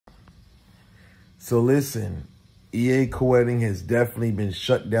So listen, EA Koetting has definitely been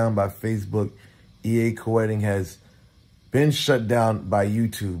shut down by Facebook. EA Koetting has been shut down by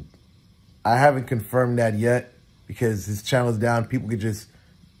YouTube. I haven't confirmed that yet because his channel's down. People could just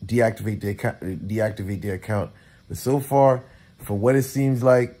deactivate their account. But so far, for what it seems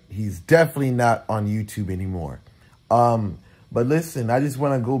like, he's definitely not on YouTube anymore. But listen, I just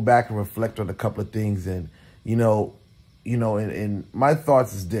want to go back and reflect on a couple of things. And, and my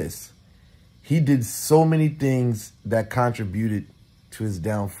thoughts is this. He did so many things that contributed to his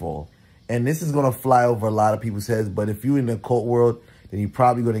downfall. And this is going to fly over a lot of people's heads. But if you're in the occult world, then you're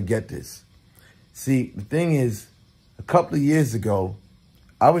probably going to get this. See, the thing is, a couple of years ago,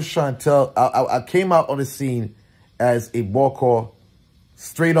 I was trying to tell, I came out on the scene as a ball call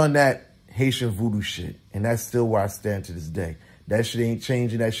straight on that Haitian voodoo shit. And that's still where I stand to this day. That shit ain't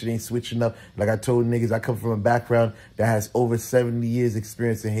changing. That shit ain't switching up. Like I told niggas, I come from a background that has over 70 years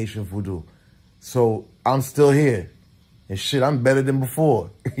experience in Haitian voodoo. So I'm still here. And shit, I'm better than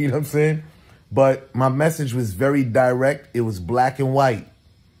before. You know what I'm saying? But my message was very direct. It was black and white.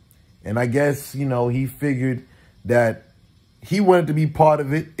 And I guess, he figured that he wanted to be part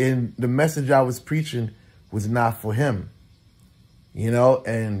of it. And the message I was preaching was not for him.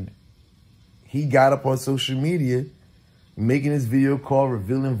 And he got up on social media making this video called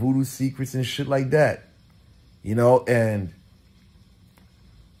Revealing Voodoo Secrets and shit like that. And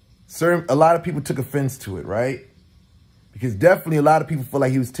a lot of people took offense to it, right? Because definitely a lot of people feel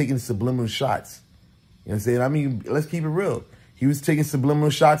like he was taking subliminal shots. You know what I'm saying? I mean, let's keep it real. He was taking subliminal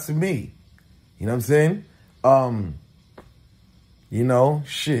shots at me. You know what I'm saying?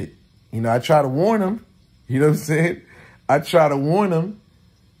 Shit. I try to warn him. You know what I'm saying? I try to warn him.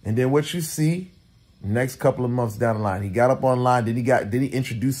 And then what you see, next couple of months down the line, he got up online. Then he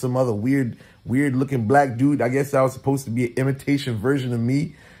introduce some other weird looking black dude. I guess that was supposed to be an imitation version of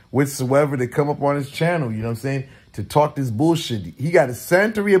me whatsoever to come up on his channel. You know what I'm saying? To talk this bullshit. He got a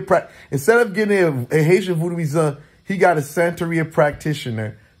Santeria practitioner. Instead of getting a Haitian voodoo, he got a Santeria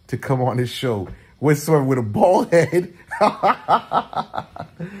practitioner to come on his show with a bald head.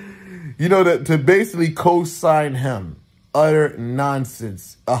 To basically co-sign him. Utter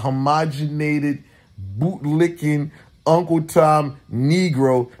nonsense. A homogenated, bootlicking Uncle Tom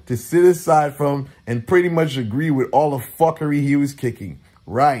Negro to sit aside from and pretty much agree with all the fuckery he was kicking.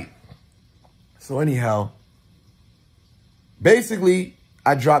 Right. So anyhow, basically,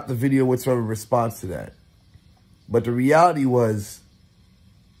 I dropped the video with sort of a response to that. But the reality was,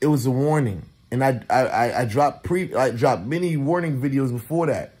 it was a warning. And I dropped many warning videos before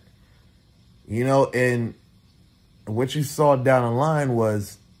that. And what you saw down the line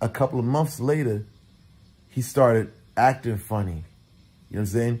was a couple of months later, he started acting funny. You know what I'm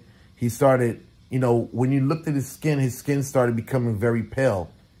saying? He started, when you looked at his skin started becoming very pale.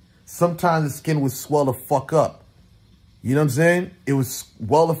 Sometimes the skin would swell the fuck up. You know what I'm saying? It was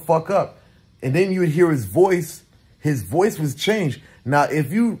swell the fuck up. And then you would hear his voice was changed. Now,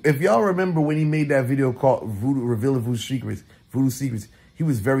 if y'all remember when he made that video called Revealing Voodoo Secrets, he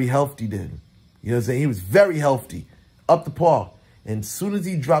was very healthy then. You know what I'm saying? He was very healthy, up to par. And as soon as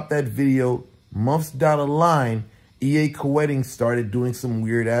he dropped that video, months down the line, EA Koetting started doing some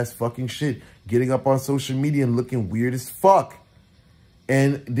weird ass fucking shit, getting up on social media and looking weird as fuck.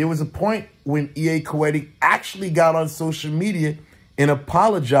 And there was a point when EA Koetting actually got on social media and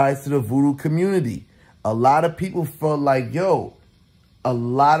apologized to the voodoo community. A lot of people felt like,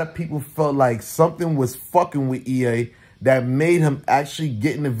 something was fucking with EA that made him actually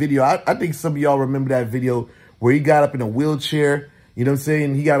get in the video. I think some of y'all remember that video where he got up in a wheelchair. You know what I'm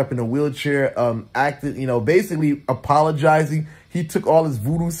saying? He got up in a wheelchair, acted, basically apologizing. He took all his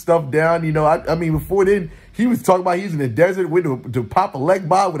voodoo stuff down. I mean, before then, he was talking about he's in the desert with to pop a leg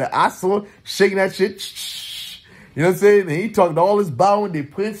bar with an ice on, shaking that shit. You know what I'm saying? And he talked all his bowing, they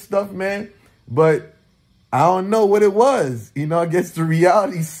put stuff, man. But I don't know what it was. I guess the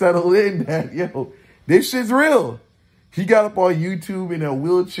reality settled in that, this shit's real. He got up on YouTube in a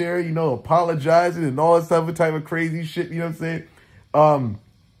wheelchair, apologizing and all this other type of crazy shit, you know what I'm saying?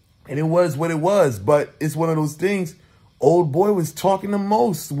 And it was what it was, but it's one of those things. Old boy was talking the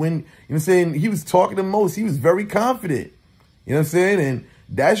most when, you know what I'm saying? He was talking the most. He was very confident, you know what I'm saying? And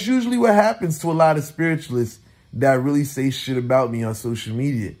that's usually what happens to a lot of spiritualists that really say shit about me on social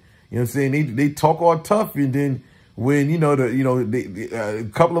media. You know what I'm saying? They talk all tough, and then when, a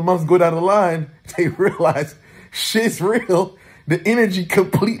couple of months go down the line, they realize shit's real. The energy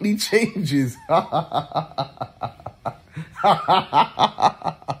completely changes.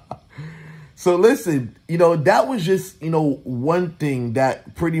 So listen, that was just, one thing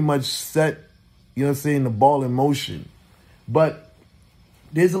that pretty much set, the ball in motion. But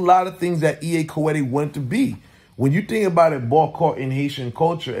there's a lot of things that EA Koetting wanted to be. When you think about it, Bokor in Haitian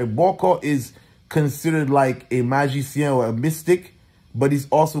culture, a Bokor is considered like a magicien or a mystic, but he's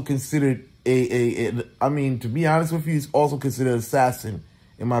also considered I mean, to be honest with you, he's also considered an assassin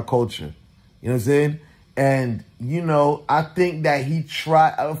in my culture. You know what I'm saying? And, you know, I think that he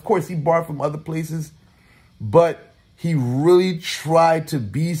tried, of course, he borrowed from other places, but he really tried to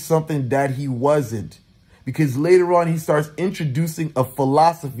be something that he wasn't. Because later on, he starts introducing a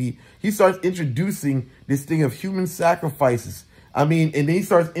philosophy. He starts introducing this thing of human sacrifices. I mean, and then he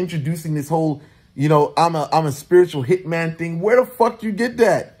starts introducing this whole, you know, I'm a spiritual hitman thing. Where the fuck you get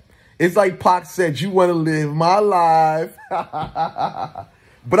that? It's like Pac said, you want to live my life.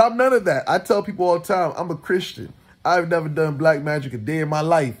 But I'm none of that. I tell people all the time, I'm a Christian. I've never done black magic a day in my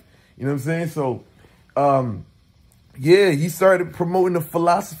life. You know what I'm saying? So, yeah, he started promoting the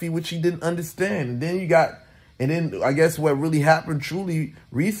philosophy, which he didn't understand. And then I guess what really happened truly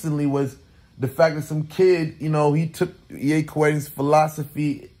recently was the fact that some kid, you know, he took EA Koetting's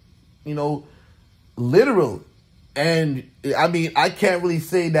philosophy, you know, literal. And I mean, I can't really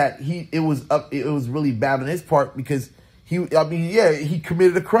say that it was really bad on his part, because he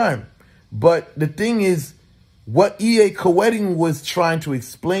committed a crime. But the thing is, what EA Koetting was trying to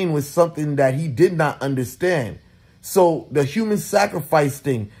explain was something that he did not understand. So the human sacrifice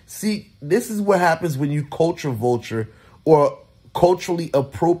thing, see, this is what happens when you culture vulture or culturally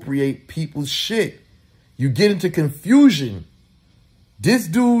appropriate people's shit. You get into confusion. This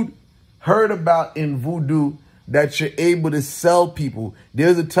dude heard about in Vodou that you're able to sell people.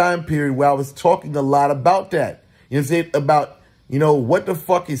 There's a time period where I was talking a lot about that. You know what I'm saying? About, you know, what the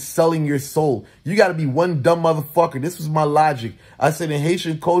fuck is selling your soul? You got to be one dumb motherfucker. This was my logic. I said in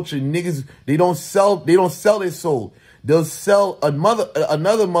Haitian culture, niggas, they don't sell their soul. They'll sell another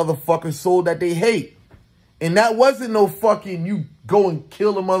motherfucker's soul that they hate. And that wasn't no fucking you go and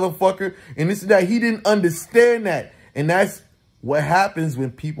kill a motherfucker and this and that. He didn't understand that. And that's what happens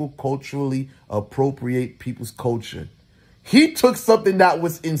when people culturally appropriate people's culture. He took something that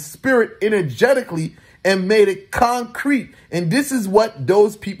was in spirit energetically and made it concrete. And this is what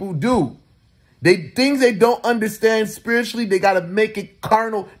those people do. Things they don't understand spiritually, they got to make it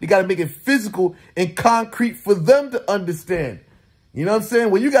carnal. They got to make it physical and concrete for them to understand. You know what I'm saying?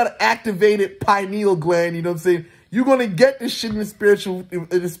 When you got to activate it, pineal gland, you know what I'm saying? You're going to get this shit in the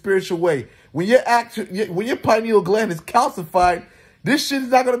spiritual way. When your pineal gland is calcified, this shit is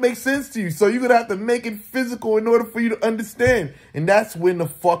not going to make sense to you. So you're going to have to make it physical in order for you to understand. And that's when the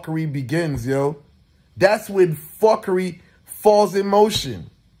fuckery begins, yo. That's when fuckery falls in motion.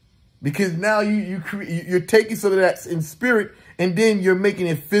 Because now you're taking something that's in spirit and then you're making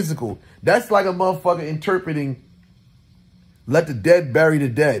it physical. That's like a motherfucker interpreting, let the dead bury the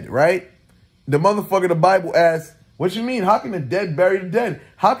dead, right? The motherfucker in the Bible asks, what you mean? How can the dead bury the dead?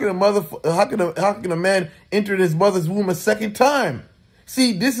 How can a man enter his mother's womb a second time?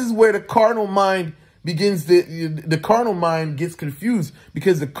 See, this is where the carnal mind begins. The carnal mind gets confused,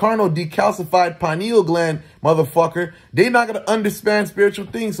 because the carnal decalcified pineal gland motherfucker, they're not going to understand spiritual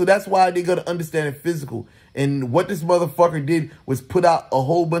things. So that's why they're going to understand it physical. And what this motherfucker did was put out a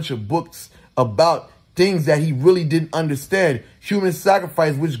whole bunch of books about things that he really didn't understand. Human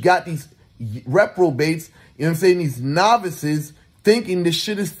sacrifice, which got these reprobates, you know what I'm saying, these novices thinking this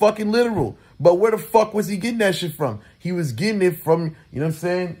shit is fucking literal. But where the fuck was he getting that shit from? He was getting it from, you know what I'm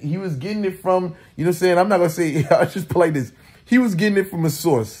saying? He was getting it from, you know what I'm saying? I'm not going to say, I'll just play this. He was getting it from a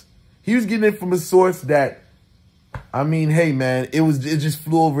source. He was getting it from a source that, I mean, hey, man, it just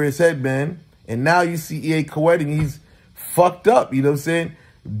flew over his head, man. And now you see EA Koetting, he's fucked up, you know what I'm saying?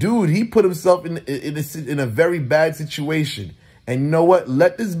 Dude, he put himself in a very bad situation. And you know what?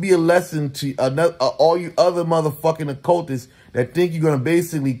 Let this be a lesson to all you other motherfucking occultists that think you're going to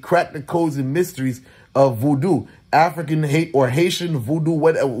basically crack the codes and mysteries of Vodou, African or Haitian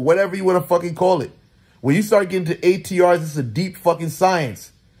Vodou, whatever you want to fucking call it. When you start getting to ATRs, it's a deep fucking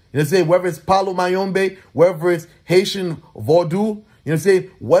science. You know what I'm saying? Whether it's Palo Mayombe, whether it's Haitian Vodou, you know what I'm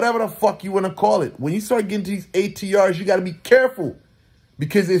saying? Whatever the fuck you want to call it. When you start getting to these ATRs, you got to be careful.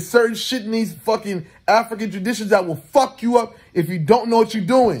 Because there's certain shit in these fucking African traditions that will fuck you up if you don't know what you're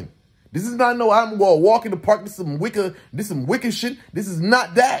doing. This is not no, I'm going to walk in the park, this some wicked shit. This is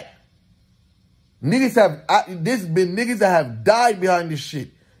not that. Niggas there's been niggas that have died behind this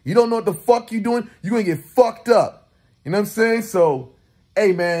shit. You don't know what the fuck you doing, you're going to get fucked up. You know what I'm saying? So,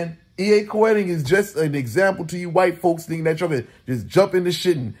 hey man, EA Koetting is just an example to you white folks thinking that you're going to just jump into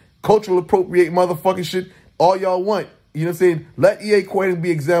shit and cultural appropriate motherfucking shit all y'all want. You know what I'm saying? Let EA Koetting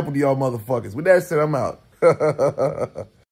be example to y'all motherfuckers. With that said, I'm out.